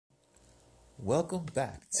Welcome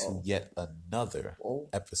back to Oh, yet another oh,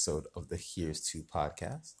 episode of the Here's Two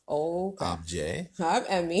podcast. oh, crap. I'm Jay, I'm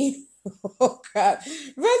Emmy. Oh, crap.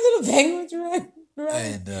 My little penguins running.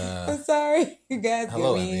 and I'm sorry. You guys,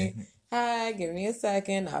 hello, Emmy. give me a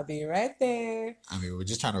second. I'll be right there. I mean, we're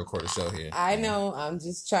just trying to record a show here. I know. I'm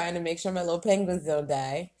just trying to make sure my little penguins don't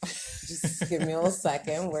die. Just give me a little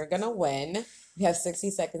second. We're gonna win. We have 60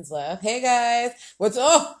 seconds left. Hey, guys.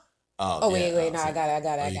 Oh, Oh, yeah. wait. No, I got it.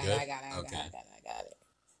 Are you good? I Okay. got it.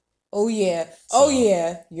 Oh, yeah. So,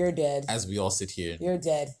 You're dead. as we all sit here and You're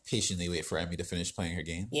dead. patiently wait for Emmy to finish playing her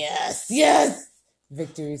game. Yes.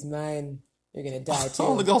 Victory's mine. You're gonna die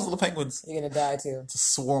Oh, look too. at all the penguins. You're gonna die too. It's a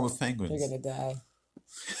swarm of You're penguins. gonna die.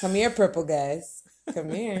 Come here, purple guys. Come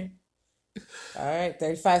here. All right,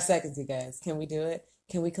 35 seconds, you guys. Can we do it?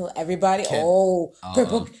 Can we kill everybody? Can Oh,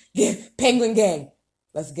 purple, uh yeah, penguin gang.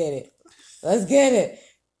 Let's get it. Let's get it.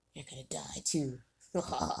 You're gonna die too.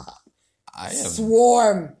 I am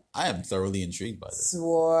Swarm, I am thoroughly intrigued by this.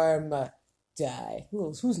 swarm, die.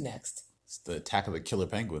 Who's next? It's the attack of the killer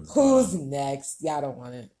penguins. Who's next? Y'all don't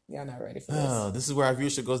want it. Y'all not ready for this. Oh, this is where our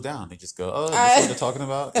viewership goes down. They just go, oh, this is I- what they're talking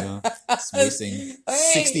about? Just wasting Wait.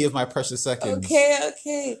 60 of my precious seconds.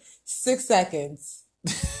 Okay. 6 seconds.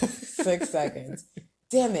 6 seconds.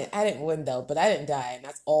 Damn it. I didn't win though, but I didn't die, and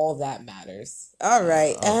that's all that matters. All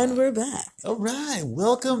right, All and right. we're back. All right,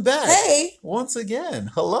 welcome back. Hey. Once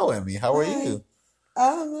again. Hello, Emmy. How are Hi. you?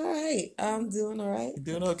 I'm all right. I'm doing all right. You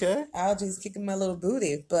doing okay? Algae's kicking my little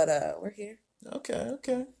booty, but we're here.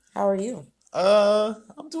 Okay. How are you?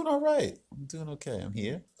 I'm doing all right. I'm doing okay. I'm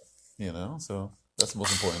here, so that's the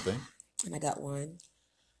most important thing. And I got wine.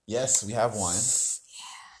 Yes, we have wine.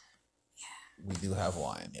 We do have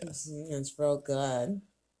wine, yes. It's real good.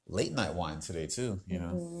 Late night wine today too,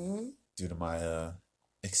 Mhm. due to my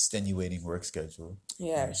extenuating work schedule.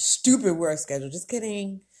 Yeah, stupid work schedule. Just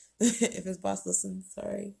kidding. If his boss listens,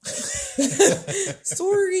 sorry.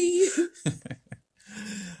 Sorry.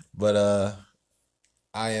 But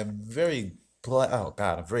I am very glad. Oh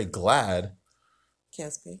God, I'm very glad.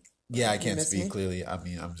 Can't speak. Yeah, I You can't miss speak me? clearly. I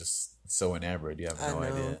mean, I'm just so enamored. You have I no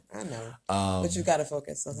idea. know. I know. But you Um, gotta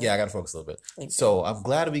focus, okay? yeah, I gotta focus a little bit. Thank you. So I'm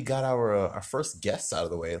glad we got our first guest out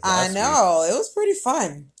of the way I last week. know. It was pretty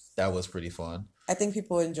fun. That was pretty fun. I think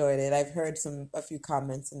people enjoyed it. I've heard a few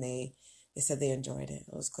comments and they said they enjoyed it.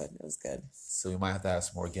 It was good. It was good. So we might have to have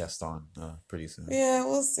some more guests on pretty soon. Yeah,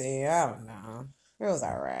 we'll see. I don't know. It was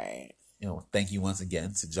all right. Thank you once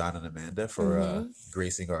again to John and Amanda for Mm-hmm.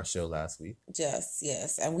 gracing our show last week.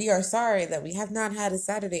 Yes. And we are sorry that we have not had a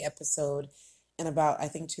Saturday episode in about, I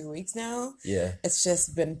think, 2 weeks now. Yeah, It's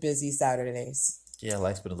just been busy Saturdays. yeah,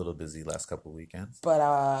 life's been a little busy last couple of weekends.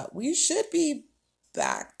 But we should be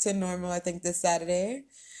back to normal, I think, this Saturday.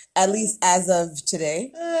 At least as of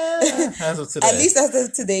today. As of At today. least as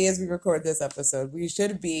of today, as we record this episode, we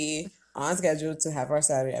should be on schedule to have our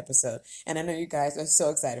Saturday episode. And I know you guys are so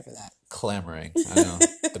excited for that. Clamoring. I know.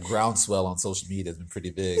 The groundswell on social media has been pretty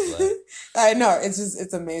big. Like, I know.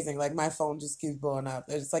 It's amazing. Like, my phone just keeps blowing up.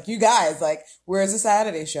 It's just like, you guys, like, where's the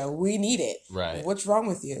Saturday show? We need it. right. What's wrong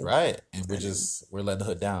with you? Right. And we're letting the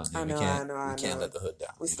hood down. I know, We can't know. let the hood down.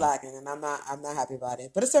 We're slacking, and I'm not happy about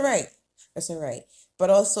it. But it's all right. It's all right. But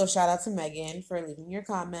also, shout out to Megan for leaving your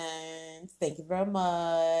comments. Thank you very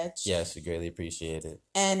much. Yes, we greatly appreciate it.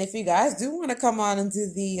 And if you guys do want to come on and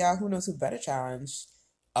do the Who Knows Who Better challenge,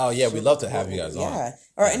 Oh yeah, we'd love to have you guys on. yeah.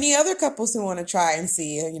 Or Yeah. any other couples who want to try and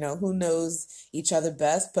see, who knows each other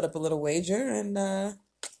best, put up a little wager, and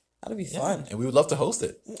that'll be Yeah. fun. And we would love to host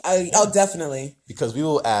it Oh, definitely. because we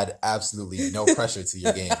will add absolutely no pressure to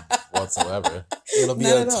your game whatsoever. It'll be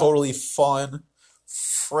Not a at all. totally fun,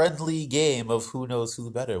 friendly game of who knows who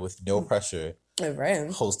better with no pressure, All right.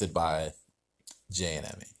 hosted by Jay and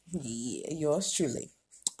Emmy. Yeah, yours truly.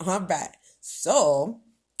 All right. So,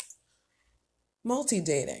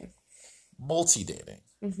 multi-dating. Multi-dating.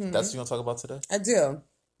 Hmm. That's what you're gonna talk about today? I do.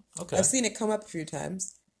 Okay. I've seen it come up a few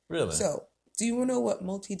times. Really? So, do you know what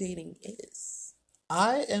multi-dating is?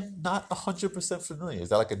 I am not 100% familiar. Is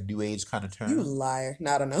that like a new age kind of You term? liar.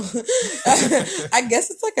 No, I don't know. I guess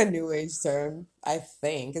it's like a new age term, I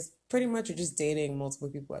think. It's pretty much you're just dating multiple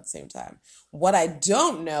people at the same time. What I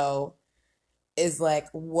don't know is like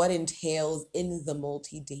what entails in the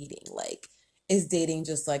multi-dating. Like, is dating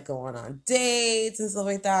just like going on dates and stuff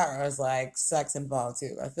like that? Or is like sex involved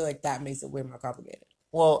too? I feel like that makes it way more complicated.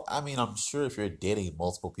 Well, I mean, I'm sure if you're dating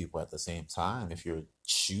multiple people at the same time, if you're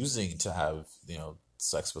choosing to have,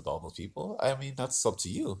 sex with all those people, I mean, that's up to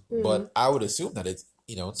you. Hmm. But I would assume that it's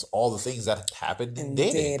it's all the things that happen in And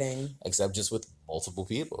dating, dating. except just with multiple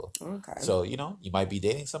people. Okay. So, you might be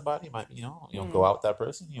dating somebody, you might, go out with that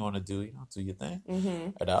person, you want to do your thing. Mm-hmm.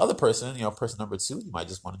 Or that other person, person number two, you might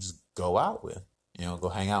just want to just go out with, go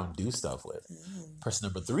hang out and do stuff with. Person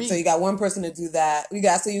number three. So you got one person to do that.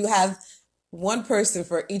 So you have one person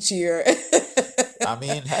for each year. I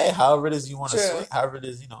mean, hey, however it is you want to True. swing, however it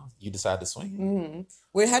is, you decide to swing. Mm-hmm.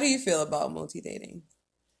 Wait, how do you feel about multi-dating?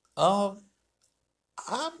 I'm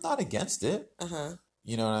not against it. Uh-huh.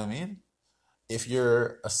 You know what I mean? If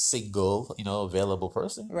you're a single, available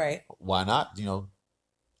person, Right. why not,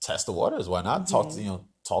 test the waters? Why not talk Mm-hmm. to,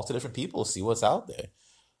 talk to different people, see what's out there?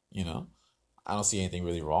 I don't see anything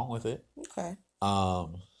really wrong with it. Okay.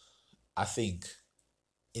 I think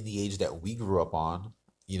in the age that we grew up on,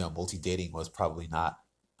 multi-dating was probably not,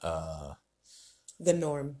 The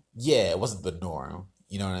norm. yeah, it wasn't the norm.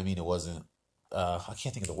 You know what I mean? It wasn't, I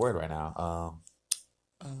can't think of the word right now.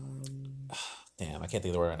 Damn, I can't think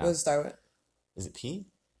of the word right What now. does it start with? Is it P?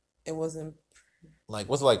 It wasn't Like,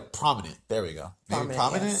 what's it like? Prominent. There we go. Maybe prominent.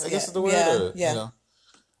 prominent, Yes. I guess Yeah. is the word. Yeah. Or, Yeah.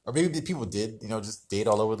 or maybe the people did, just date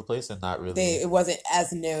all over the place and not really. It wasn't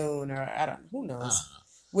as known, or I don't know. Who I don't knows?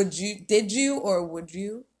 know. Did you, or would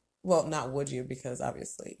you? Well, not would you, because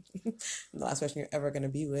obviously I'm the last person you're ever going to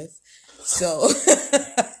be with. So,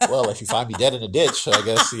 Well, if you find me dead in a ditch, I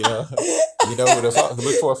guess, you know who to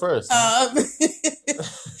look for first.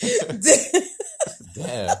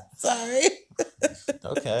 Damn. sorry.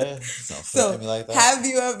 Okay. Don't So, at me like that. have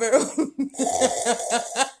you ever?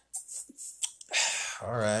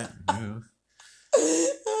 All right. You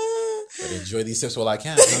better enjoy these tips while I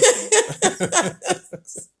can. Huh?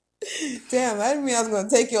 Damn, I didn't mean I was going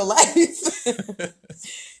to take your life.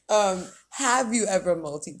 Have you ever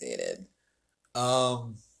multi-dated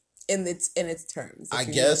in its terms? I if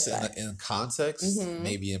you guess use that? in context, Mhm.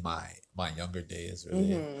 maybe in my younger days, really.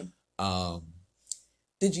 Mhm. Um,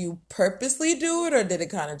 Did you purposely do it, or did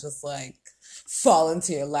it kind of just like fall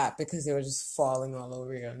into your lap because they were just falling all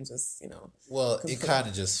over you and just, well, it Complete. kind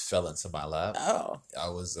of just fell into my lap. Oh. I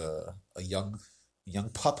was a young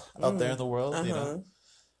pup out there in the world, Uh-huh.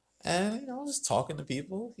 and just talking to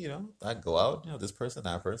people. I'd go out, this person,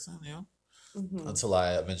 that person, Mhm. until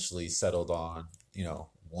I eventually settled on,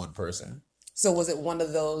 one person. So was it one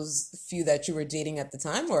of those few that you were dating at the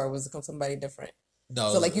time, or was it somebody different?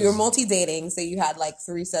 No, So like you were multi-dating, so you had like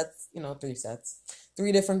three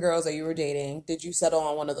three different girls that you were dating. Did you settle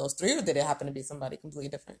on one of those three, or did it happen to be somebody completely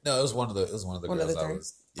different? no, it was one of the One of girls the I three?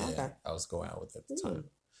 was Okay. I was going out with at the time,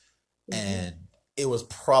 Mhm. and it was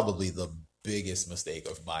probably the biggest mistake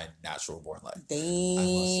of my natural born life.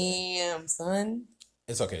 Damn, son.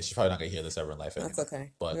 It's okay. She's probably not gonna hear this ever in life That's anyway.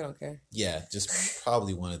 okay. But We don't care. yeah, just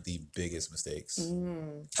probably one of the biggest mistakes.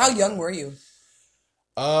 How young were you?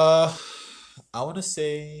 I want to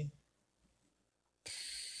say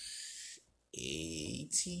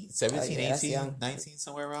 18, 17, yeah, that's 18, young. 19,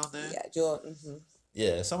 somewhere around there. Yeah, Joel.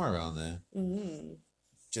 Yeah, somewhere around there.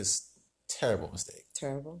 Just terrible mistake.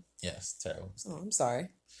 Terrible. Yes, terrible mistake. Oh, I'm sorry.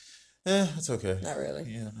 It's okay. Not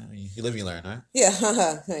really. Yeah, I mean, you live, you learn, right? Yeah.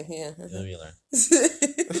 You live, you learn.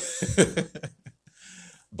 Yeah.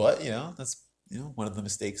 But that's one of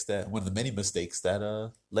the many mistakes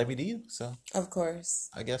that led me to you. So Of course.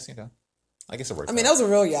 I guess it worked I mean, out. that was a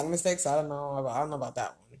real young mistake, so I don't know about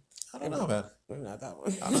that one. I don't know, man. Maybe not that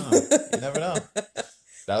one. I don't know. You never know.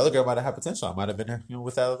 That other girl might have had potential. I might have been here,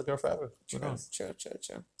 with that other girl forever. Who knows? True.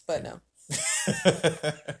 But no.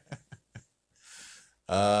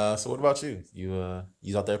 So what about you?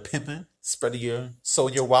 You out there pimping,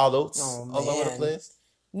 sowing your wild oats Oh, all over the man. place?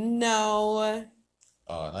 No.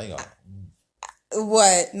 Oh, now you got.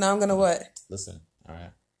 What? Now I'm gonna what? Listen, all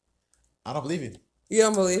right. I don't believe you. You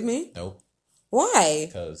don't believe me? Nope, Why?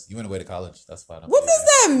 because you went away to college. That's why I don't What believe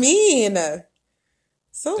does that mean?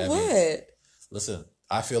 So That what? means- Listen,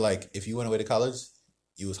 I feel like if you went away to college,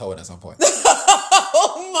 you was hoeing at some point.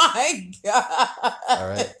 Oh my god. All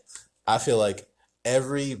right. I feel like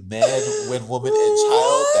every man, woman, and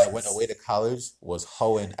child that went away to college was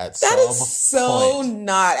hoeing at That some is so point.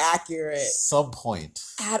 not accurate Some point.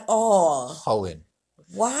 at all. Hoeing.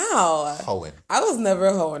 Wow. Hoeing. I was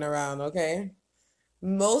never hoeing around, okay?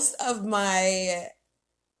 Most of my,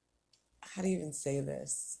 how do you even say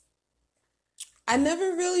this? I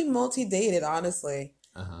never really multi-dated, honestly.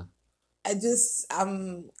 Uh-huh. I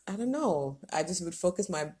don't know. I just would focus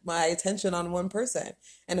my attention on one person.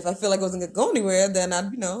 And if I feel like I wasn't gonna go anywhere, then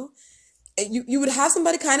I'd, you would have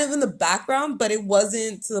somebody kind of in the background, but it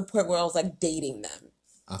wasn't to the point where I was like dating them.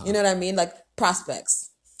 Uh-huh. You know what I mean? Like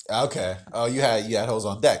prospects. Okay. Oh, you had hoes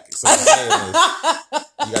on deck. So what I'm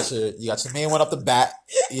saying is, you got your main one up the bat,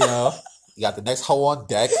 You got the next hoe on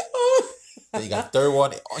deck. Then you got the third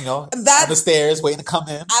one, on That the stairs waiting to come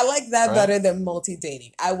in. I like that Right? better than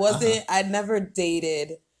multi-dating. Uh-huh. I never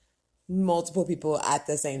dated multiple people at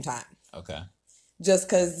the same time. Okay. Just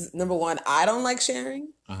because, number one, I don't like sharing.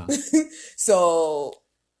 Uh-huh. So,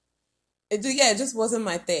 it just wasn't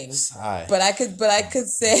my thing. Sigh. But I could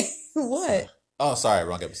say, what? Oh, sorry,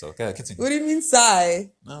 wrong episode. Go ahead, continue. What do you mean,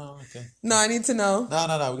 sigh? No, okay. No, I need to know.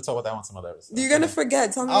 No. We can talk about that one some other episode. You're going to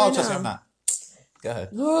forget. Tell me Oh, right trust me, now. I'm not. Go ahead.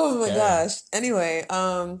 Oh my Okay. gosh. Anyway,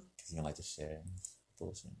 Because you don't like to share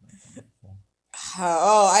bullshit.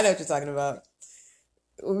 I know what you're talking about.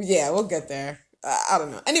 Yeah, we'll get there. I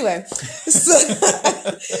don't know. Anyway,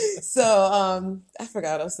 so I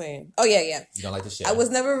forgot what I was saying. Oh yeah. You don't like to share. I was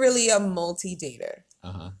never really a multi-dater.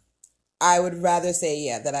 Uh-huh. I would rather say,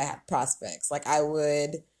 that I had prospects. Like I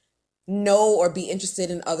would know or be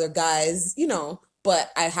interested in other guys,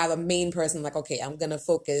 but I have a main person like, okay, I'm going to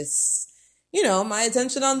focus, my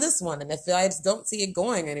attention on this one. And if I just don't see it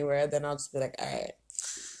going anywhere, then I'll just be like, all right,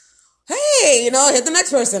 hey, hit the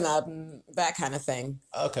next person up, and that kind of thing.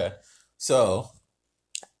 Okay. So,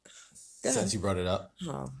 Go ahead. since you brought it up,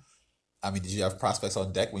 Oh. I mean, did you have prospects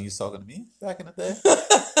on deck when you was talking to me back in the day?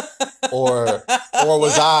 Or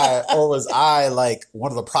was I like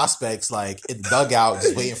one of the prospects like in the dugout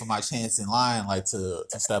just waiting for my chance in line like to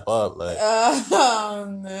step up? Like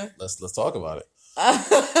let's talk about it.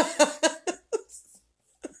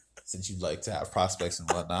 Since you like to have prospects and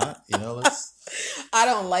whatnot, I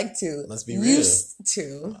don't like to. let's be real. Used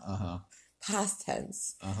to. Uh-huh. Past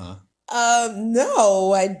tense. Uh-huh.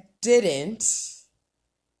 No, I didn't.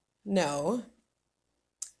 No.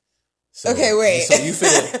 So, Okay, wait. So you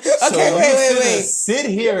finna, Okay, wait. sit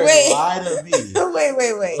here Wait. and lie to me.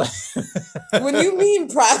 Wait. When you mean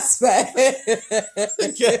prospect. Go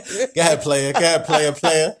ahead, player.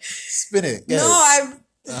 Spin it. Go ahead.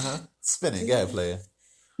 No, Spin it. Go ahead, player.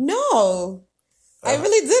 No, I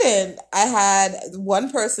really didn't. I had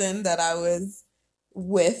one person that I was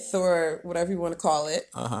with, or whatever you want to call it,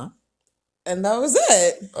 Uh-huh. and that was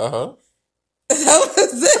it. Uh-huh. That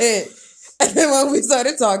was it. And then when we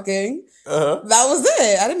started talking, Uh-huh. that was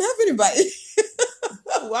it. I didn't have anybody.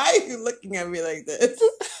 Why are you looking at me like this?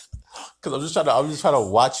 Because I'm just trying to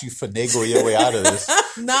watch you finagle your way out of this.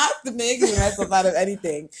 Not finagling myself out of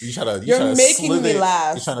anything. You're trying You're making me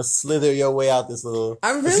laugh. You're trying to slither your way out this little,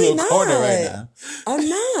 I'm this really little corner not. right now. I'm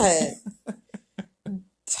not.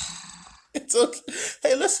 It's okay.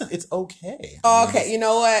 Hey, listen, it's okay. Oh, okay, you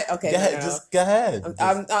know what? Okay, Go ahead. no. Just go ahead.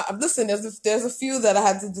 I'm listen. There's a few that I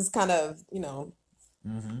had to just kind of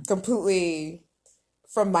Mm-hmm. completely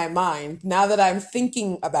from my mind. Now that I'm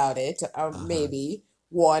thinking about it, maybe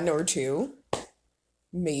one or two,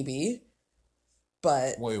 maybe,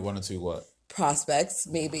 but Wait, one or two what? prospects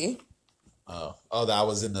maybe. That I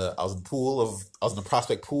was in the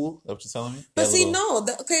prospect pool. Is that what you're telling me? But Yeah, see, little-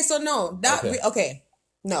 no. Okay, so no, not Okay. okay.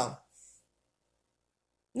 No,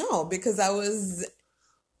 because I was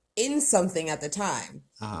in something at the time.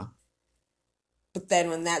 Uh-huh. But then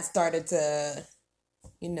when that started to,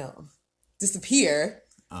 disappear,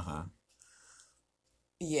 Uh-huh.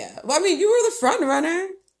 yeah. Well, I mean, you were the front runner.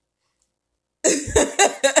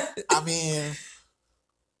 I mean,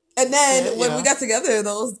 And then Yeah, when we got together,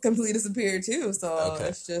 those completely disappeared too. So okay.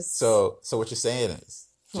 it's just So what you're saying is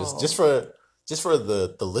just for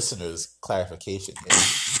the listeners' clarification.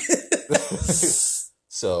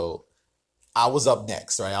 So I was up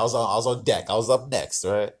next, right? I was on deck. I was up next,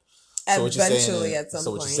 right? So what you're saying eventually is, at some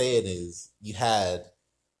so what point. you're saying is you had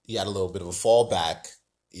a little bit of a fallback,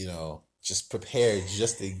 just prepared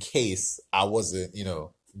just in case I wasn't,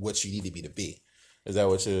 what you needed me to be. Is that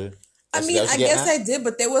what you're? I is mean, that what I you're guess getting I did,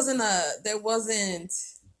 but there wasn't.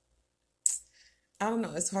 I don't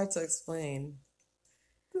know. It's hard to explain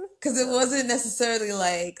because it wasn't necessarily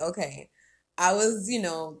like, okay, I was,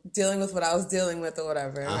 dealing with what I was dealing with or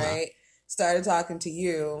whatever, Uh-huh. right? Started talking to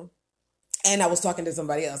you, and I was talking to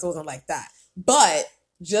somebody else. It wasn't like that, but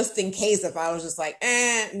just in case, if I was just like,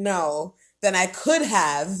 no, then I could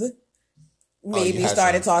have maybe had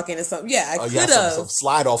started some- talking to some. Yeah, I Oh, you could had have. some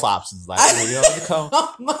slide off options, like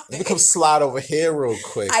let me come slide over here real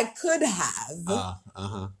quick. I could have,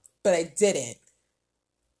 Uh-huh. but I didn't.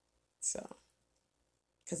 So,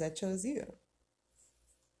 because I chose you.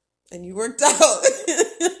 And you worked out.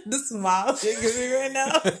 The smile you're giving me right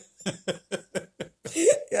now.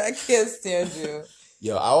 Yeah, I can't stand you.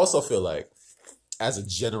 Yo, I also feel like, as a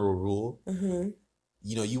general rule, Mm-hmm.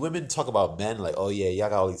 you women talk about men like, oh yeah, y'all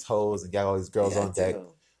got all these hoes and y'all got all these girls on deck.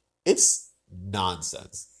 It's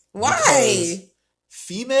nonsense. Why?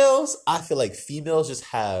 Because I feel like females just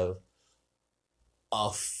have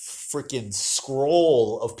a freaking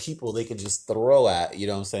scroll of people they can just throw at. You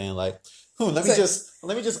know what I'm saying? Like, let me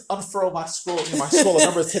just unfurl my scroll of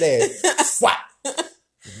numbers today. Swat.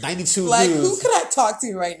 92 like, dudes. who could I talk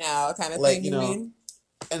to right now? Kind of Like, thing. you You know, mean?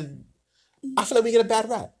 And I feel like we get a bad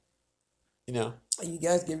rap. You know. You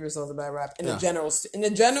guys give yourselves a bad rap in Yeah.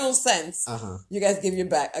 the general sense. Uh-huh. You guys give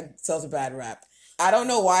yourselves a bad rap. I don't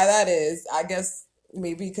know why that is. I guess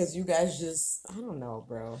maybe because you guys just, I don't know,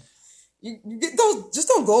 bro. You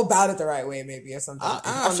don't go about it the right way, maybe, or something.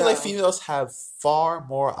 I feel like females have far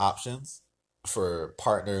more options for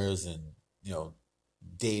partners and, you know,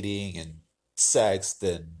 dating and sex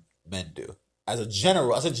than men do. As a general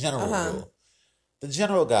rule, the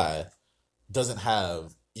general guy doesn't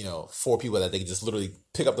have, you know, 4 people that they can just literally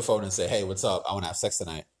pick up the phone and say, "Hey, what's up? I want to have sex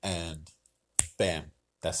tonight," and bam,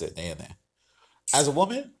 that's it. They in there. As a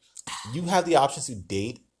woman, you have the option to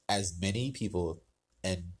date as many people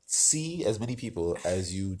and see as many people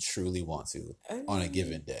as you truly want to on a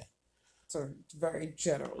given day. It's a very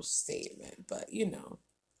general statement, but you know,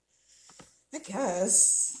 I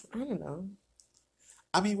guess I don't know.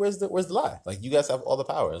 I mean, where's the lie? Like, you guys have all the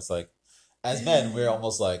power. It's like, as men, we're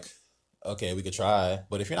almost like, okay, we could try,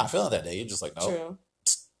 but if you're not feeling that day, you're just like, no, True.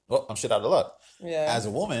 well, I'm shit out of luck. Yeah. As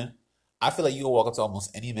a woman, I feel like you can walk up to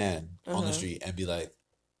almost any man on the street and be like,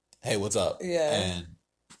 "Hey, what's up?" Yeah. And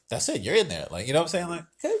that's it. You're in there. Like, you know what I'm saying? Like,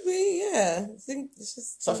 Could be, yeah. I think it's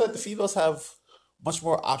just. so I feel like the females have much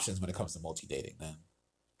more options when it comes to multi-dating than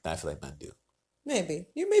I feel like men do. Maybe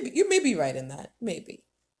you may be right in that. Maybe.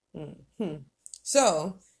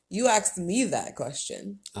 So you asked me that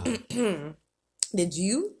question. Did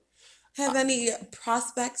you have any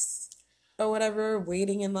prospects or whatever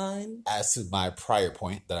waiting in line? As to my prior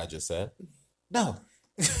point that I just said, no.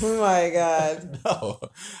 Oh my God. No,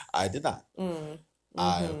 I did not. I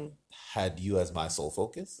Mm-hmm. had you as my sole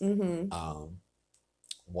focus. Mm-hmm.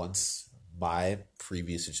 Once my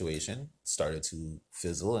previous situation started to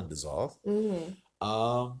fizzle and dissolve, Mm-hmm.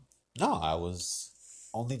 no, I was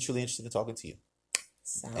only truly interested in talking to you.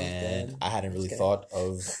 Sounds And good. I hadn't really good. thought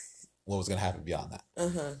of what was going to happen beyond that.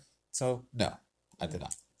 Uh-huh. So, no, I did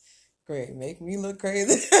not. Great. Make me look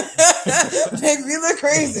crazy. Make me look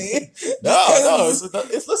crazy. No,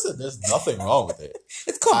 listen, there's nothing wrong with it.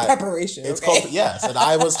 It's called preparation. It's okay? called, yes, and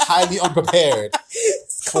I was highly unprepared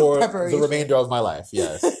It's called for preparation. the remainder of my life.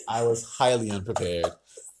 Yes, I was highly unprepared,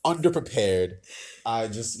 underprepared. I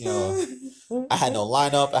just, you know, I had no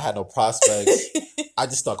lineup, I had no prospects. I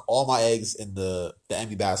just stuck all my eggs in the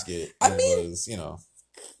empty basket. I mean, was, you know,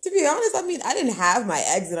 to be honest, I mean, I didn't have my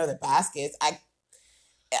eggs in other baskets.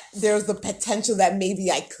 There's the potential that maybe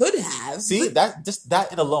I could have. see that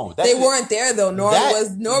in alone. They weren't there though, nor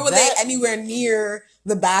were they that- anywhere near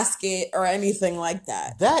the basket or anything like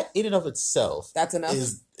that. That in and of itself That's enough.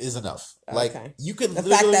 is enough. Okay. Like, you could The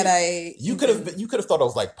literally, fact that you could have thought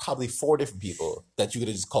of like probably 4 different people that you could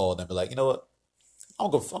have just called and be like, you know what, I'm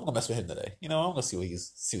gonna mess with him today. You know, I'm gonna see what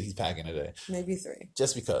he's packing today. maybe 3.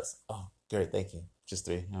 Just because. Oh, great, thank you. Just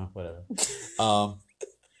 3, whatever.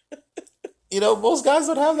 You know, most guys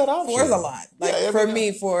don't have that option. 4 is a lot. Like, Yeah, I for mean,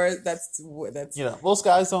 me, 4 that's you know, most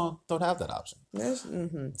guys don't have that option.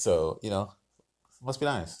 mm-hmm. So, you know, it must be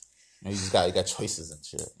nice. You know, you got choices and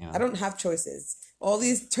shit. You know? I don't have choices. All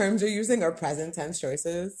these terms you're using are present tense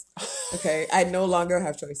choices. Okay, I no longer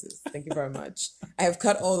have choices. Thank you very much. I have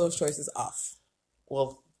cut all those choices off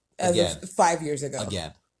Well, as again, of 5 years ago.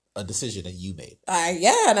 a decision that you made.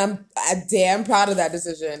 And I'm damn proud of that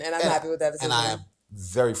decision, and I'm happy with that decision. And I am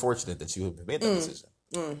very fortunate that you have made that decision.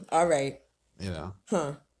 All right. You know.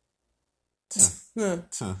 Huh.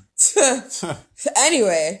 Tuh.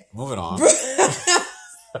 Anyway. Moving on.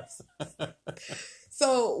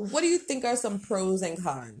 So, what do you think are some pros and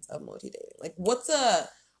cons of multi-dating? Like, what's a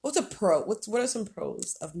pro? What are some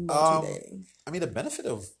pros of multi-dating? I mean, the benefit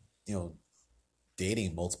of, you know,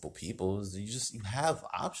 dating multiple people is you have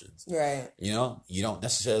options. Right. You know, you don't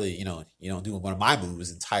necessarily, you don't do one of my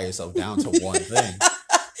moves and tie yourself down to one thing.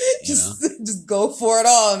 Just go for it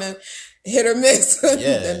all and then hit or miss.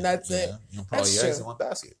 Yeah, and that's it. You know, put all your eggs in one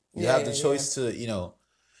basket. You have the choice to, you know,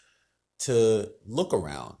 to look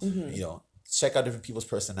around, you know, check out different people's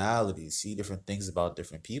personalities, see different things about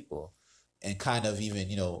different people, and kind of even,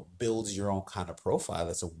 you know, build your own kind of profile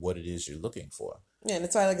as to what it is you're looking for. Yeah, and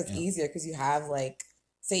it's why it's easier because you have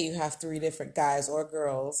say you have 3 different guys or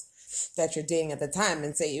girls that you're dating at the time,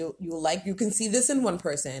 and say you can see this in one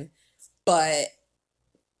person, but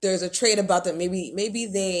there's a trait about them. Maybe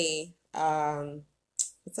they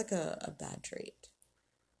it's like a bad trait.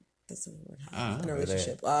 That's a word in a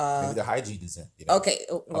relationship. Maybe the hygiene isn't. You know, okay,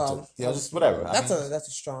 well, you know, just whatever. That's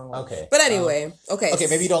a strong one. Okay, But anyway, okay. Okay,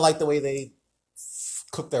 maybe you don't like the way they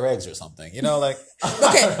cook their eggs or something. You know, like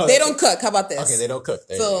Okay, they don't cook. How about this? Okay, they don't cook.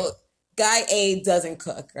 There you So go. guy A doesn't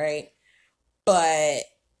cook, right? But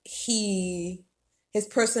his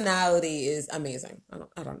personality is amazing.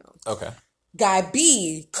 I don't know. Okay, Guy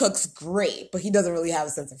B cooks great, but he doesn't really have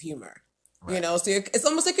a sense of humor. You right. know, so it's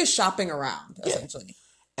almost like you're shopping around Yeah, essentially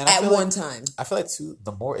and I at feel one like time. I feel like too,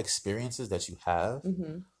 the more experiences that you have,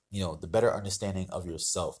 Hmm. you know, the better understanding of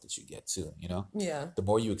yourself that you get too. You know, Yeah. the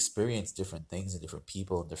more you experience different things and different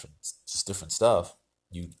people and different stuff,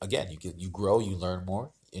 you grow, you learn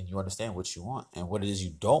more, and you understand what you want and what it is you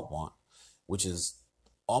don't want, which is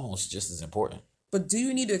almost just as important. But do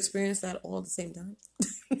you need to experience that all at the same time?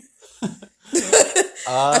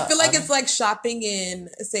 I feel like I it's mean, like shopping in,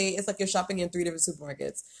 say, it's like you're shopping in three different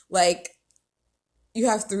supermarkets. Like you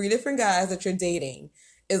have three different guys that you're dating.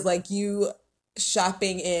 Is like you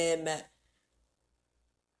shopping in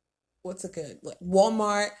what's a good like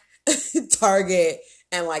Walmart, Target,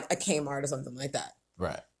 and like a Kmart or something like that.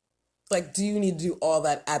 right. Like, do you need to do all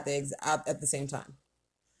that at the same time?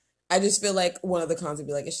 I just feel like one of the cons would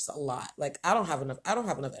be like it's just a lot. Like I don't have enough. I don't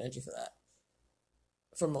have enough energy for that.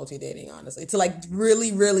 For multi dating, honestly, to like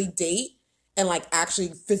really, really date and like actually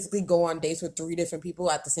physically go on dates with three different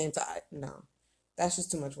people at the same time. No, that's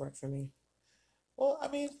just too much work for me. Well, I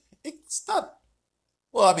mean, it's not.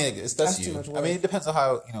 Well, I mean, that's That's too you. much I mean, work. it depends on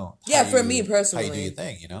how Yeah, for me how you do your personally.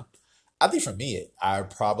 thing. You know, I think for me, I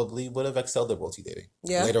probably would have excelled at multi dating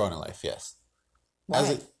Yeah. later on in life. Yes, as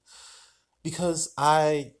Why? it because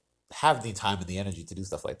I have the time and the energy to do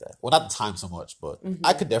stuff like that. Well, not the time so much, but I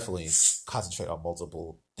Mm-hmm. could definitely concentrate on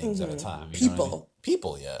multiple things at a Mm-hmm. time. You know what I mean? People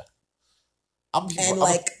People, yeah. I'm a people. and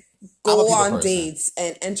like I'm a go people on person. dates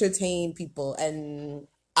and entertain people and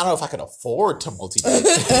I don't know if I could afford to multi date,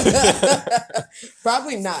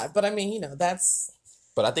 probably not. But I mean, that's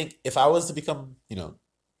but I think if I was to become,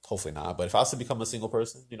 hopefully not, but if I was to become a single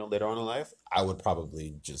person, later on in life, I would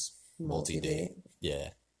probably just multi multi date. date. Yeah.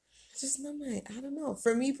 It's just not my. I don't know.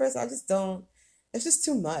 For me personally, I just don't. It's just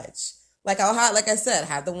too much. Like I'll have, like I said,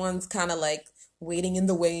 have the ones kind of like waiting in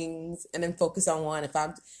the wings, and then focus on one. If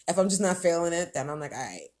I'm just not feeling it, then I'm like,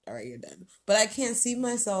 all right, you're done. But I can't see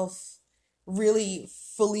myself really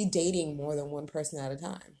fully dating more than one person at a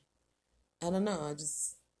time. I don't know.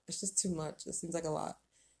 It's just too much. It seems like a lot.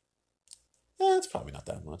 It's probably not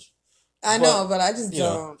that much. I But, know, but I just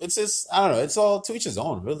don't. it's just, I don't know, it's all to each his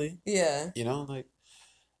own, really. Yeah. Like,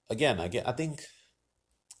 again, I think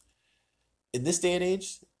in this day and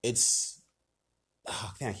age, it's,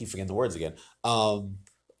 oh, man, I keep forgetting the words again.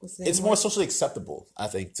 What's the It's name more of socially acceptable, I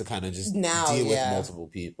think, to kind of just now? deal with Yeah. multiple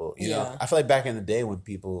people. Yeah. I feel like back in the day when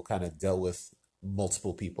people kind of dealt with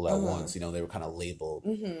multiple people at Uh-huh. once, they were kind of labeled,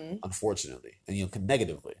 Mm-hmm. unfortunately, and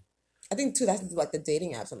negatively. I think too that's like the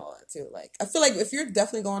dating apps and all that too. Like I feel like if you're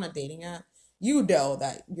definitely going on a dating app, you know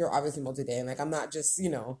that you're obviously multi-dating. Like I'm not just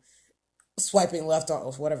swiping left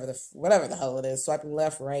off whatever the hell it is, swiping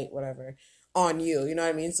left, right, whatever on you. You know what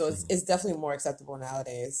I mean? So it's Mhm. it's definitely more acceptable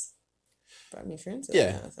nowadays. But I mean, if you're into that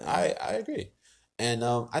Yeah, kind of thing, I agree, and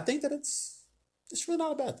I think that it's really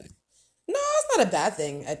not a bad thing. no, it's not a bad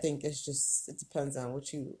thing. I think it depends on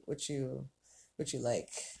what you like.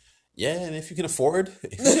 Yeah, and if you can afford,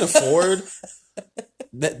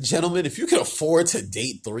 gentlemen, if you can afford to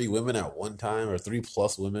date three women at one time or three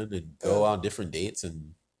plus women and go on different dates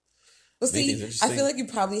and Well, make things see, I interesting. feel like you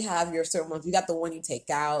probably have your certain ones. You got the one you take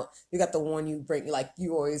out. You got the one you bring, like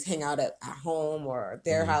you always hang out at home or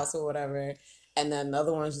their Mhm. house or whatever. And then the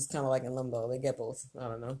other one's just kind of like in limbo. They get both. I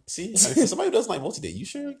don't know. See, for somebody who doesn't like multi-date, you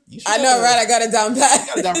should I know, right? I got it down pat. You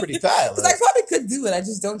got it down pretty pat. Because I probably could do it. I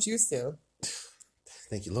just don't choose to.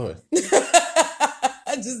 Thank you, Lord.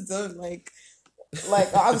 I just don't like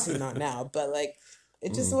obviously not now, but like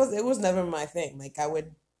it was never my thing. Like I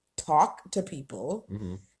would talk to people,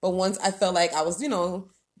 Mm-hmm. but once I felt like I was,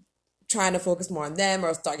 trying to focus more on them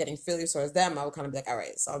or start getting feelings towards them, I would kind of be like, all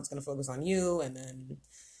right, so I'm just gonna focus on you and then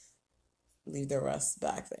leave the rest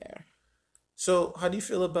back there. So, how do you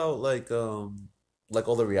feel about like all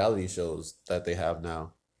the reality shows that they have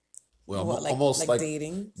now? Well, What, almost like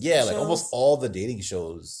dating yeah, like almost shows? all the dating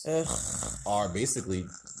shows Ugh. are basically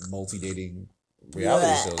multi-dating reality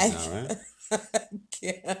Bleh. shows now, right? I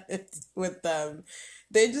can't with them.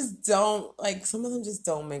 They just don't like some of them just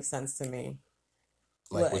don't make sense to me.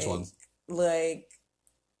 Like which ones? Like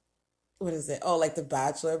what is it? Oh, like The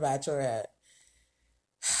Bachelor, Bachelorette.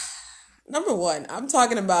 Number one, I'm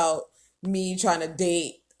talking about me trying to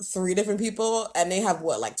date three different people and they have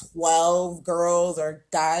what, like 12 girls or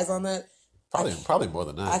guys on the Probably more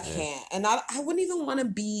than I that. Yeah. can't. And I wouldn't even want to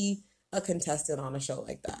be a contestant on a show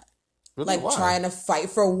like that. Really? Like Why? trying to fight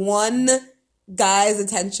for one guy's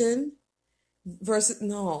attention. versus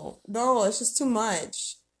no, it's just too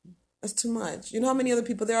much. It's too much. You know how many other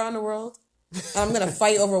people there are in the world? And I'm gonna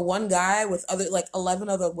fight over one guy with other like 11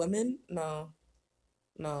 other women? No,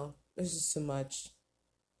 no, it's just too much.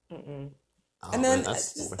 Mm-mm. And Oh man, then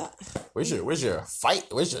that's where's your fight?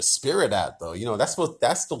 Where's your spirit at though? You know, that's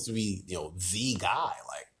supposed to be, the guy.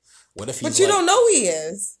 Like, what if but he's you like, don't know he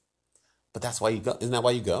is. but that's why you go. Isn't that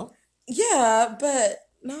why you go? Yeah, but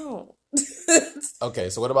no. Okay,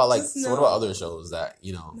 so what about Just so what about no. other shows that,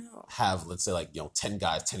 No. have, let's say, like, 10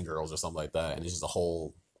 guys, 10 girls or something like that, and it's just a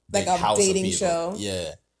whole Like big a house of dating people. show.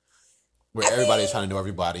 Yeah. Where I everybody's trying mean, to know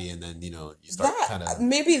everybody, and then, you start that kind of,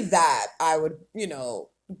 maybe that I would,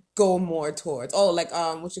 go more towards. Oh, like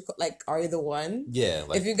what you call like Are You the One? yeah, If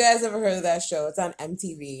like, you guys ever heard of that show, it's on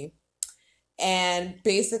MTV. And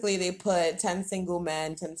basically they put 10 single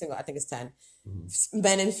men, 10 single, I think it's 10 mhm,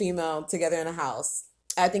 men and female together in a house.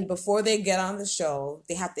 I think before they get on the show,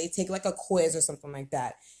 they take like a quiz or something like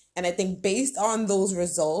that. And I think based on those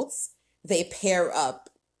results, they pair up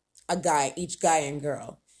each guy and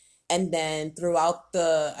girl. And then throughout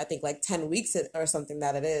the, I think like 10 weeks or something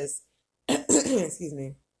that it is, excuse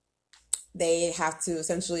me, they have to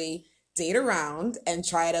essentially date around and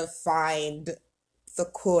try to find the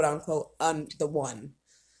quote unquote the one.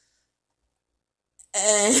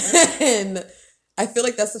 And I feel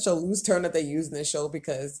like that's such a loose term that they use in this show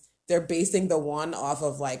because they're basing the one off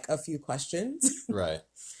of like a few questions. right.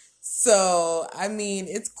 So, I mean,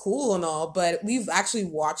 it's cool and all, but we've actually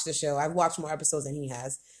watched the show. I've watched more episodes than he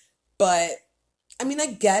has. But I mean, I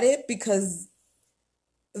get it because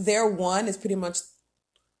their one is pretty much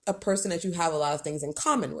a person that you have a lot of things in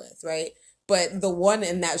common with, right? But the one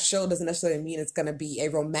in that show doesn't necessarily mean it's going to be a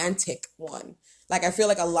romantic one. Like, I feel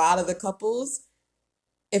like a lot of the couples,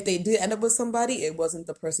 if they did end up with somebody, it wasn't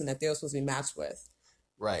the person that they were supposed to be matched with.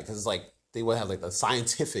 Right, because it's like they would have like the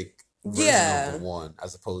scientific version of the Yeah. one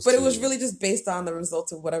as opposed But it was to, really just based on the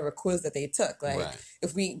results of whatever quiz that they took. Like, right,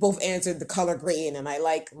 if we both answered the color green and I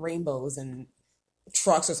like rainbows and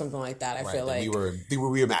trucks or something like that, I right. feel Then like,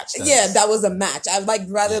 we were matched. yeah, As that was a match. I like yeah,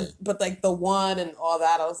 rather, but like the one and all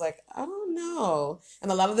that, I was like, I don't know.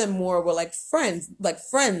 And a lot of them more were like friends, like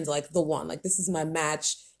the one. Like, this is my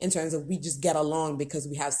match in terms of we just get along because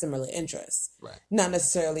we have similar interests, right. not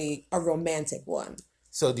necessarily a romantic one.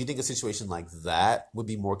 So, do you think a situation like that would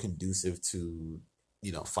be more conducive to,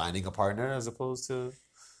 finding a partner as opposed to,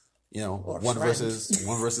 Or one friend.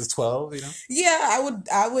 versus 12? Yeah,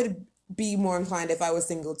 I would be more inclined if I was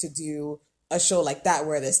single to do a show like that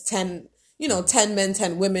where there's 10, Mhm. 10 men,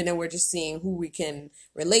 10 women and we're just seeing who we can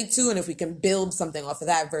relate to and if we can build something off of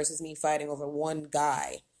that versus me fighting over one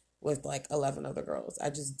guy with like 11 other girls. I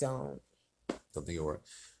just don't. Don't think it worked.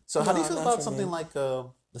 So, how do you No, feel not about for something me. like,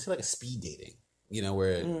 let's say, like a speed dating?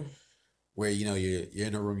 Where Mm. you're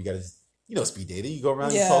in a room, you got to, speed dating. You go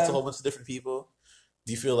around, you talk to a Yeah. whole bunch of different people.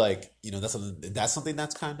 Do you feel like, that's something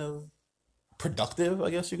that's kind of productive, I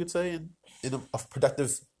guess you could say, in a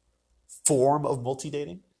productive form of multi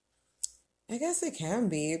dating? I guess it can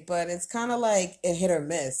be, but it's kind of like a hit or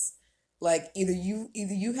miss. Like either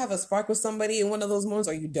you have a spark with somebody in one of those moments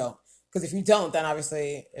or you don't. Because if you don't, then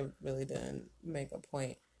obviously it really didn't make a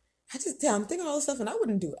point. I'm thinking all this stuff and I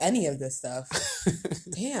wouldn't do any of this stuff.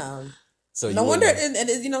 Damn. So No you wonder, wouldn't.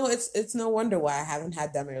 it's no wonder why I haven't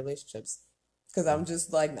had that many relationships. Because I'm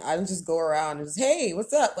just like, I don't just go around and just, hey,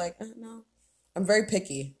 what's up? Like, no. I'm very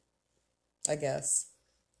picky, I guess.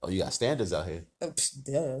 Oh, you got standards out here.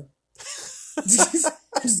 Duh.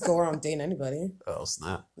 Just go around dating anybody. Oh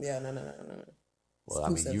snap! Yeah, no. Well, I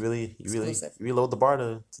mean, Exclusive. you Exclusive. really lowered the bar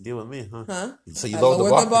to deal with me, huh? Huh? So you I lowered the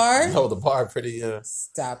lowered the bar. bar? You lowered the bar pretty.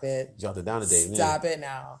 Stop it. Jumped it down a date, man. Stop it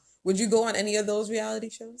now. Would you go on any of those reality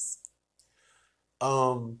shows?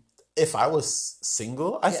 Um, if I was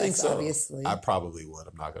single, I think Yes, so. I obviously. probably would.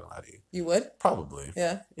 I'm not gonna lie to you. You would? Probably.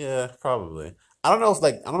 Yeah. Yeah, probably. I don't know if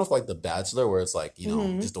like The Bachelor, where it's like,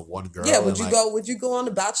 Hmm. just a one Yeah, girl and like, would you go on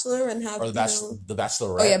The Bachelor and or have, the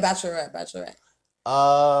oh yeah, Bachelorette. Bachelorette.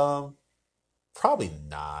 Um, Probably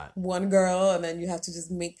not. One girl and then you have to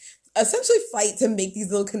just essentially fight to make these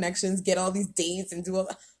little connections, get all these dates and do all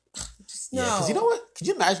that. Just Yeah, because you know no. what? Could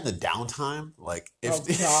you imagine the downtime? Like, if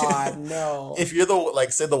Oh God, no. if you're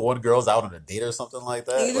like, say the one girl's out on a date or something like And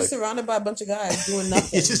that, you're just like surrounded by a bunch of guys doing you're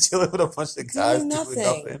nothing. just chilling with a bunch of guys Doing doing nothing.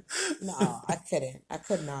 nothing. No, I couldn't. I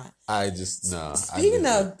could not. I just no. I Speaking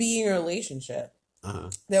just of being in a relationship, uh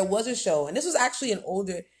there was a show, and this was actually an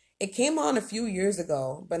older. It came on a few years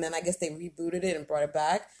ago, but then I guess they rebooted it and brought it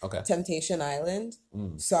back. okay. Temptation Island.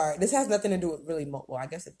 Mm. Sorry, this has nothing to do with really. Well, I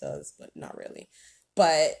guess it does, but not really.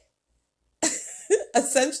 But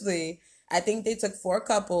essentially, I think they took four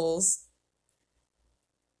couples.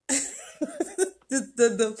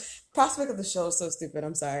 The prospect of the show is so stupid.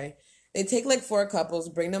 I'm sorry. They take like four couples,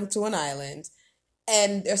 bring them to an island,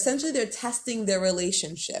 and essentially they're testing their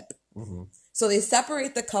relationship. Mm-hmm. So they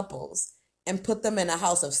separate the couples and put them in a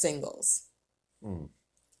house of singles. Mm.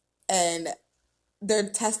 And they're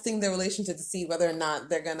testing their relationship to see whether or not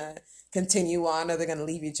they're gonna continue on or they're gonna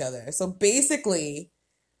leave each other. So basically,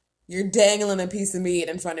 you're dangling a piece of meat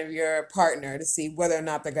in front of your partner to see whether or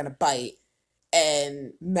not they're gonna bite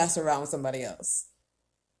and mess around with somebody else.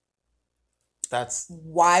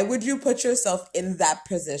 Why would you put yourself in that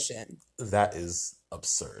position? That is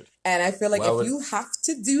absurd. And I feel like if you have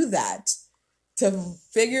to do that to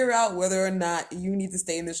figure out whether or not you need to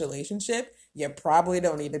stay in this relationship, you probably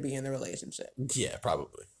don't need to be in the relationship. Yeah,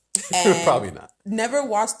 probably. And probably not. Never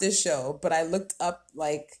watched this show, but I looked up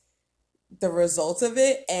like the results of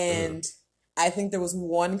it, and I think there was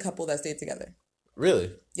one couple that stayed together.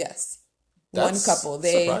 Really? Yes. That's one couple.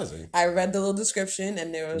 Surprising. I read the little description,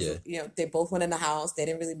 and there was, they both went in the house. They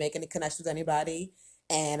didn't really make any connections with anybody,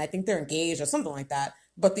 and I think they're engaged or something like that.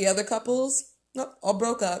 But the other couples, nope, all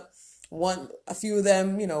broke up. A few of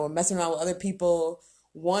them, were messing around with other people.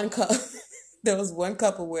 There was one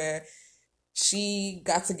couple where she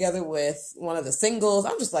got together with one of the singles.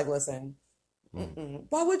 I'm just like, listen,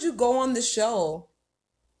 why would you go on the show?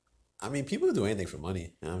 I mean, people do anything for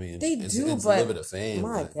money. I mean, they it's do, a but little bit of fame.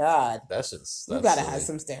 My God, that's just you gotta have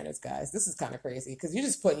some standards, guys. This is kind of crazy because you're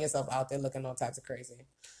just putting yourself out there looking all types of crazy.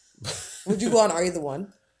 Would you go on Are You the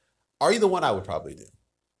One? Are You the One? I would probably do.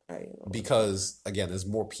 Are You the One? Because again, there's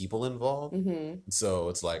more people involved, so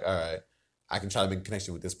it's like, all right, I can try to make a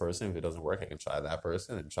connection with this person. If it doesn't work, I can try that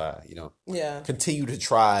person and try, continue to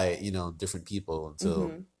try, different people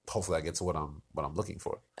until hopefully I get to what I'm looking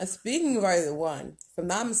for. And speaking of Are You the One, if I'm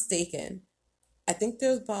not mistaken, I think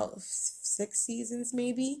there's about 6 seasons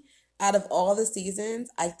maybe. Out of all the seasons,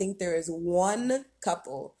 I think there is one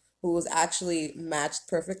couple who was actually matched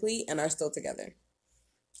perfectly and are still together.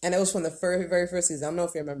 And it was from the very first season. I don't know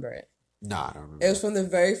if you remember it. No, I don't remember. It was from the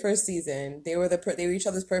very first season. They were each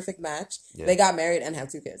other's perfect match. Yeah. They got married and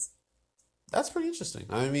have 2 kids. That's pretty interesting.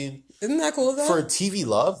 I mean, isn't that cool though? For TV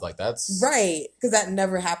love, like that's right, because that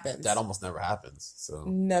never happens. That almost never happens. So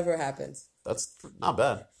never happens. That's not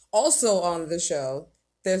bad. Also on the show,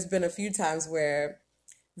 there's been a few times where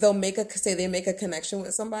they'll make a connection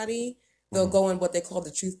with somebody. They'll go in what they call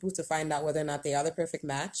the truth booth to find out whether or not they are the perfect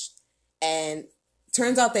match, and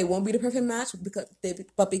turns out they won't be the perfect match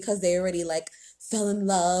because they already like fell in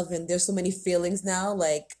love and there's so many feelings now,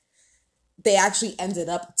 like they actually ended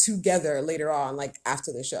up together later on, like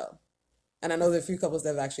after the show. And I know there are a few couples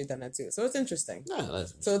that have actually done that too. So it's interesting. Yeah,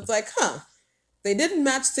 that's interesting. So it's like, they didn't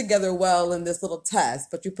match together well in this little test,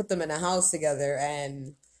 but you put them in a house together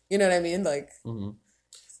and you know what I mean? Like,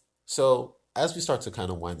 So as we start to kind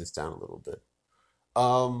of wind this down a little bit,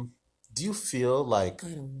 do you feel like... I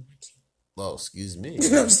don't want to. Oh, excuse me. I'm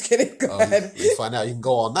just kidding. Go ahead. You find out you can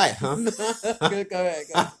go all night, huh? Go ahead.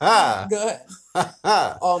 Go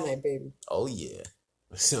ahead. All night, baby. Oh, yeah.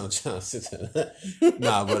 So I'm trying to sit there.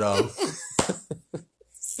 Nah, but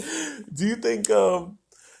do you think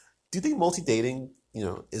multi-dating,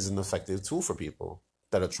 is an effective tool for people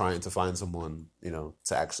that are trying to find someone,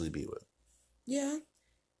 to actually be with? Yeah.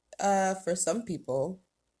 For some people.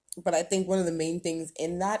 But I think one of the main things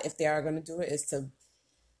in that, if they are going to do it, is to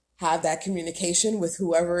have that communication with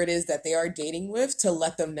whoever it is that they are dating with to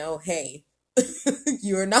let them know, hey,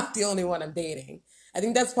 you're not the only one I'm dating. I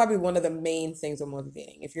think that's probably one of the main things with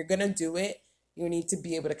multi-dating. If you're going to do it, you need to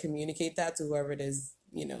be able to communicate that to whoever it is,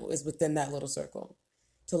 is within that little circle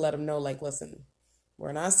to let them know, like, listen,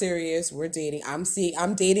 we're not serious. We're dating. I'm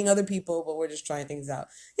dating other people, but we're just trying things out.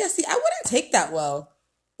 Yeah, see, I wouldn't take that well.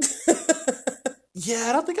 Yeah,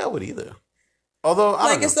 I don't think I would either. Although,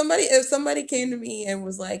 if somebody came to me and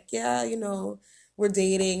was like, yeah, we're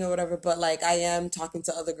dating or whatever, but like I am talking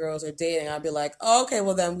to other girls or dating, I'd be like, oh, okay,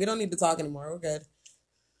 well then we don't need to talk anymore. We're good.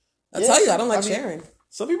 I'll tell you, I don't like sharing.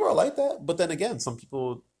 Some people are like that, but then again, some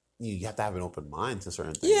people, you have to have an open mind to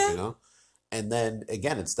certain things, And then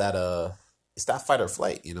again, it's that fight or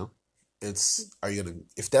flight,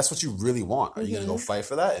 if that's what you really want, are you gonna go fight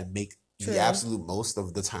for that and make the absolute most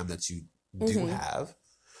of the time that you do have?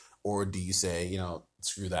 Or do you say,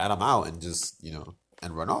 screw that, I'm out, and just,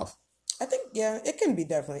 and run off? I think, it can be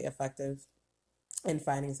definitely effective in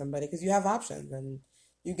finding somebody because you have options and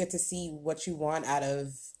you get to see what you want out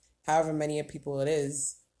of however many people it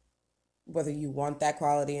is, whether you want that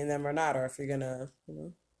quality in them or not, or if you're going to,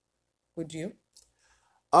 would you?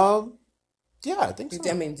 Yeah, I think so.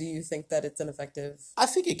 I mean, do you think that it's an effective I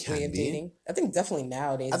think it way can of be. dating? I think definitely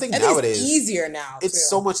nowadays. I think it's nowadays easier now. It's too.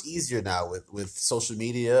 so much easier now with social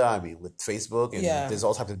media. I mean, with Facebook, and Yeah. there's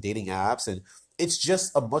all types of dating apps, and it's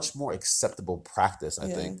just a much more acceptable practice, I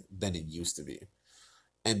Yeah. think, than it used to be.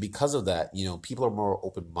 And because of that, people are more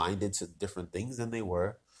open-minded to different things than they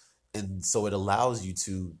were. And so it allows you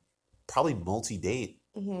to probably multi-date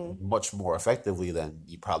Mm-hmm. much more effectively than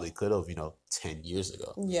you probably could have, 10 years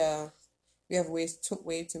ago. Yeah, we have way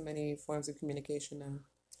too many forms of communication now.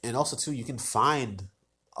 And also, too, you can find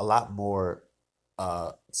a lot more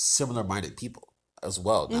similar-minded people as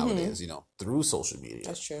well nowadays, through social media.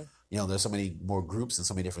 That's true. There's so many more groups and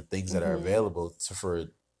so many different things that are Mhm. available so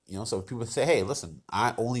if people say, hey, listen,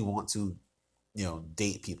 I only want to,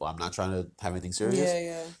 date people. I'm not trying to have anything serious.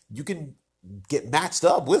 Yeah. You can get matched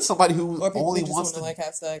up with somebody who Or people only who just wants want to like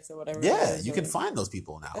have sex or whatever. it Yeah, is, you or- can find those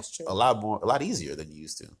people now. That's true. A lot easier than you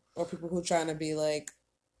used to. Or people who trying to be like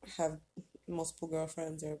have multiple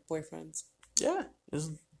girlfriends or boyfriends. Yeah,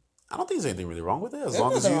 I don't think there's anything really wrong with it. As There's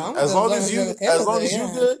long as nothing you, wrong with as it, long as you, you're okay as with long it, as you're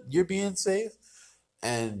yeah. good, you're being safe,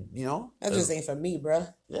 and That just ain't for me,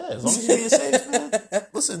 bruh. yeah, as long as you're being safe, man.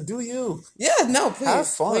 Listen, do you Yeah, no, please, Have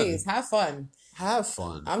fun. please have fun. have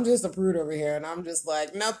fun? I'm just a prude over here, and I'm just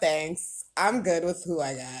like, no thanks. I'm good with who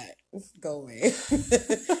I got. Go away.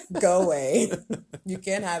 Go away. You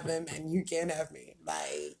can't have him, and you can't have me.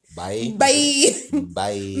 Bye. Bye. Bye.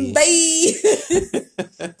 Bye. Bye.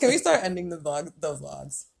 Can we start ending the vlogs? The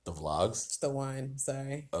vlogs. Just the one.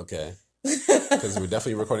 Sorry. Okay, because we're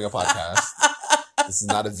definitely recording a podcast. This is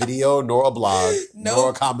not a video nor a blog nor a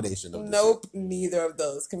Nope. combination of this. Nope, neither of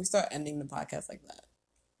those. Can we start ending the podcast like that?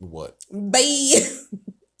 What? Bye.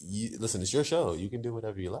 Listen, it's your show. You can do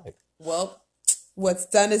whatever you like. Well, what's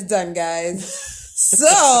done is done, guys.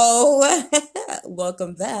 So,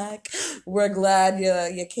 welcome back. We're glad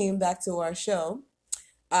you came back to our show.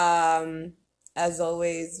 As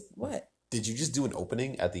always, what? Did you just do an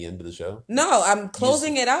opening at the end of the show? No, I'm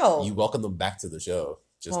closing it out. You welcome them back to the show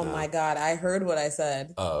just Oh now. my God, I heard what I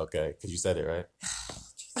said. Oh, okay. Because you said it, right?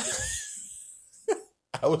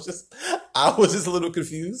 I was just a little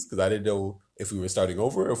confused because I didn't know if we were starting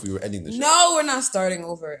over or if we were ending the show. No, we're not starting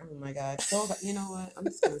over. Oh my God. So, you know what? I'm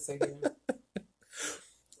just going to sit here.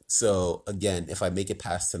 So again, if I make it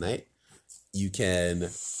past tonight, you can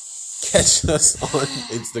catch us on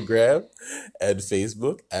Instagram and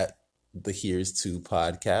Facebook at the Here's Two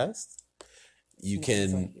Podcast. You No, can,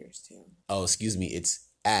 it's like yours too. oh, excuse me, it's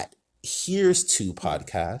at Here's Two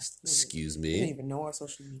Podcast. Excuse You don't me. even know our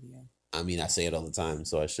social media. I mean, I say it all the time,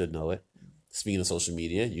 so I should know it. Speaking of social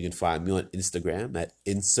media, you can find me on Instagram at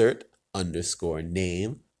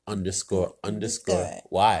insert_name__.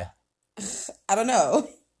 Why? I don't know.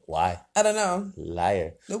 Why? I don't know.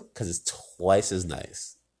 Liar. Nope. Because it's twice as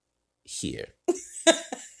nice here.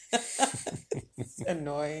 It's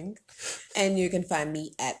annoying. And you can find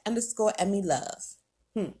me at _EmmyLove.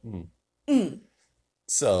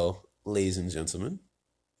 So, ladies and gentlemen,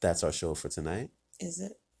 that's our show for tonight. Is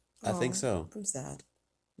it? I think Aw, so. I'm sad.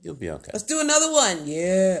 You'll be okay. Let's do another one.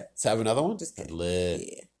 Yeah. Let's have another one? Just kidding. Lit.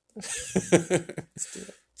 Yeah. Let's do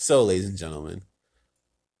it. So, ladies and gentlemen,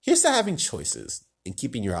 here's to having choices and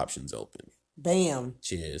keeping your options open. Bam.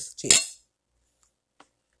 Cheers. Cheers.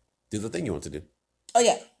 Do the thing you want to do. Oh,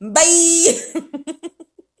 yeah. Bye.